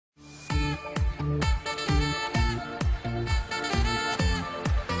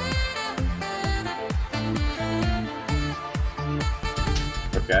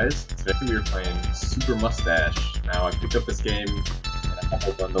guys, today we are playing Super Mustache. Now I picked up this game in a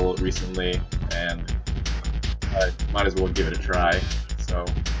Humble Bundle recently, and I might as well give it a try. So,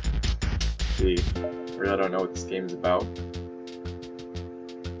 let's see, I really don't know what this game is about.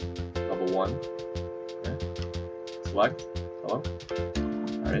 Level 1. Okay. Select. Hello.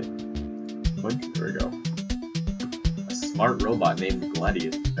 Alright. Click. There we go. A smart robot named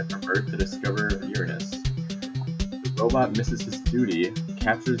Gladius sent from Earth to discover Uranus. The robot misses his duty,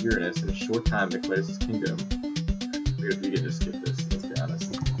 captures Uranus, in a short time declares his kingdom. We can just skip this, let's be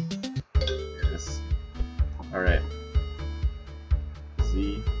honest. Uranus. Alright.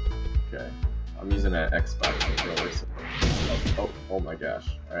 Z. Okay. I'm using an Xbox controller, so... Oh my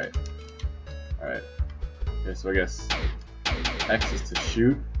gosh. Alright. Alright. Okay, so I guess X is to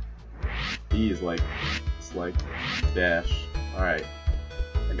shoot. B is like... it's like dash. Alright.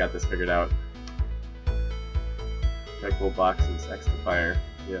 I got this figured out. Checkable boxes, X to fire.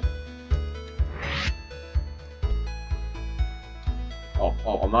 Yep.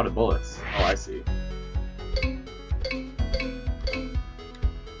 Oh, I'm out of bullets. Oh, I see.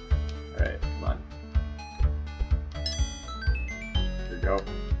 Alright, come on. Here we go.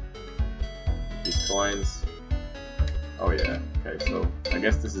 These coins. Oh yeah, okay, so I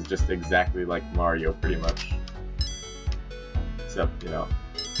guess this is just exactly like Mario, pretty much. Except, you know,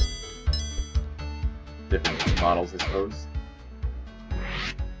 different models, I suppose.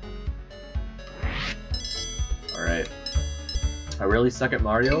 Alright. I really suck at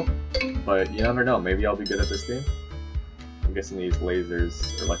Mario, but you never know, maybe I'll be good at this game. I'm guessing these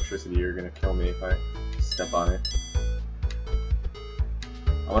lasers or electricity are gonna kill me if I step on it.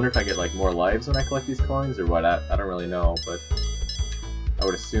 I wonder if I get like more lives when I collect these coins or what, I don't really know, but I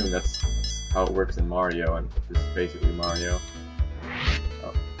would assume that's how it works in Mario, and this is basically Mario.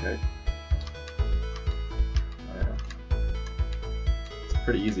 Oh, okay.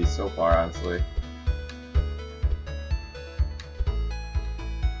 Pretty easy so far, honestly.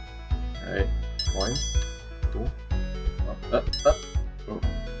 Alright, coins. Cool. Oh, oh.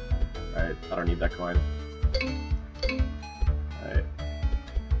 Alright, I don't need that coin. Alright.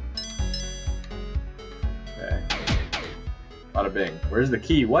 Okay. Bada bing. Where's the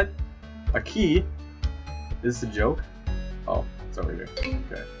key? What? A key? Is this a joke? Oh, it's over here.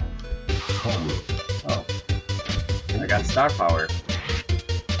 Okay. Oh. I got star power.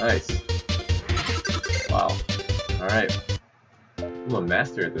 Nice. Wow. Alright. I'm a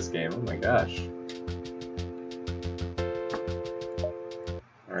master at this game, oh my gosh.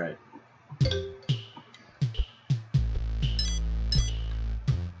 Alright.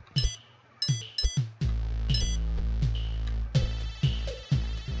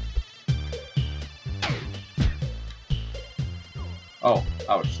 Oh,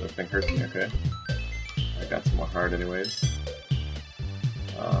 ouch, that thing hurts me, okay. I got some more heart anyways.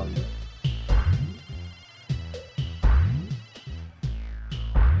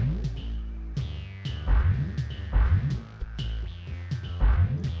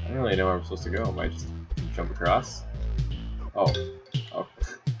 I don't really know where I'm supposed to go. Am I just jump across? Oh.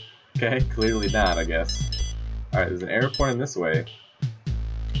 Okay, clearly not, I guess. Alright, there's an arrow pointing this way.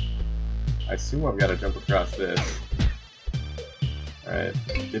 I assume I've got to jump across this. Alright,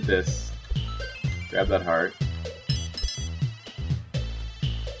 get this. Grab that heart.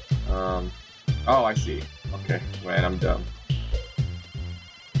 Oh, I see. Okay, man, I'm dumb.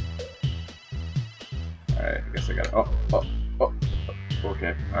 Alright, I guess I got it. Oh.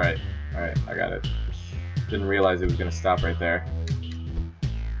 Okay, alright, I got it. Didn't realize it was gonna stop right there.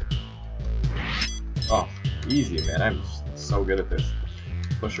 Oh, easy, man. I'm just so good at this.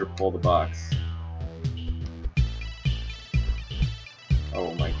 Push or pull the box.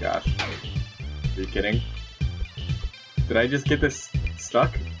 Oh my gosh. Are you kidding? Did I just get this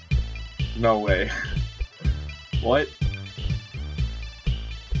stuck? No way. What?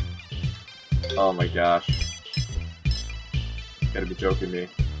 Oh my gosh. You gotta be joking me.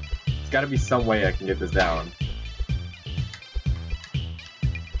 There's gotta be some way I can get this down.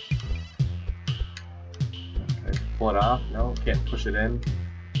 Okay, pull it off? No, can't push it in.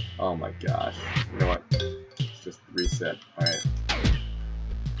 Oh my gosh. You know what? Let's just reset. Alright.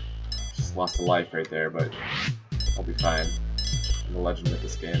 Just lost a life right there, but I'll be fine. I'm a legend at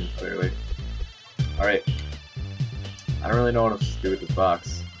this game, clearly. Alright. I don't really know what else to do with this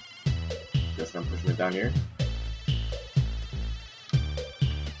box. Guess I'm pushing it down here.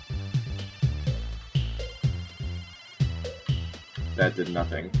 That did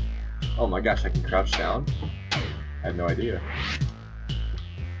nothing. Oh my gosh, I can crouch down? I had no idea.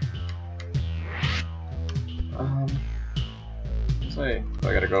 So I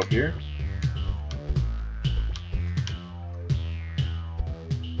gotta go up here?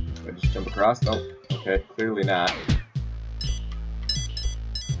 Jump across? Nope. Okay, clearly not.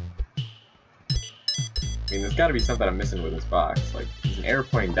 I mean, there's gotta be something I'm missing with this box. Like, there's an arrow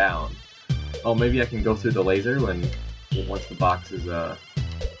pointing down. Oh, maybe I can go through the laser once the box is,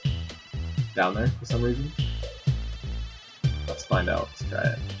 down there for some reason? Let's find out. Let's try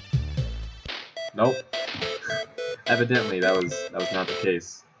it. Nope. Evidently, that was not the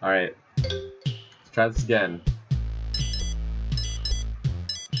case. Alright. Let's try this again.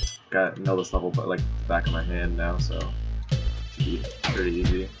 Gotta know this level, but like the back of my hand now, so should be pretty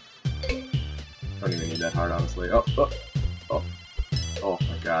easy. Don't even need that hard, honestly. Oh, oh, oh, oh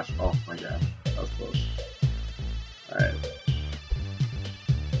my gosh, oh my gosh, that was close. Alright.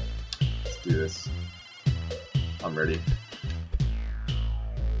 Let's do this. I'm ready.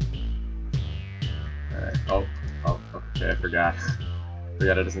 Alright, oh, okay, I forgot.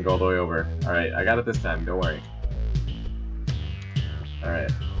 Forgot it doesn't go all the way over. Alright, I got it this time, don't worry.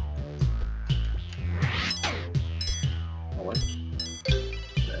 Alright. Oh, what?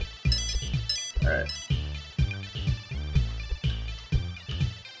 Okay. Alright.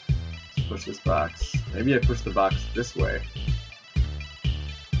 Let's push this box. Maybe I push the box this way.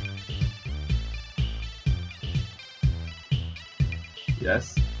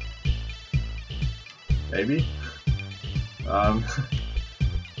 Yes? Maybe?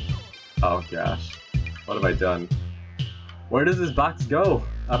 Oh gosh. What have I done? Where does this box go?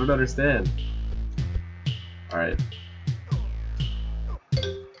 I don't understand. Alright. Get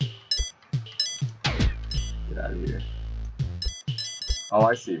out of here. Oh,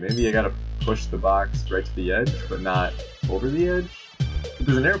 I see. Maybe I gotta push the box right to the edge, but not over the edge?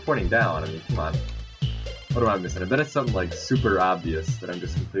 There's an arrow pointing down. I mean, come on. What am I missing? I bet it's something like super obvious that I'm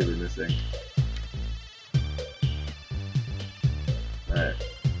just completely missing. Alright.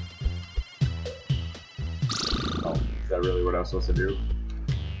 Oh, is that really what I was supposed to do?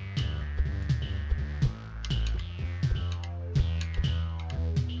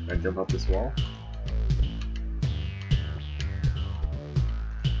 Can I jump up this wall?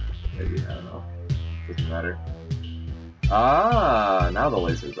 Maybe, I don't know. Doesn't matter. Ah, now the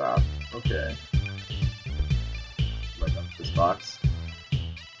laser's off. Okay. Like up this box.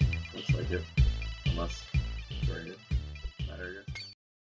 Looks like it. Unless, very good. Matter, I guess.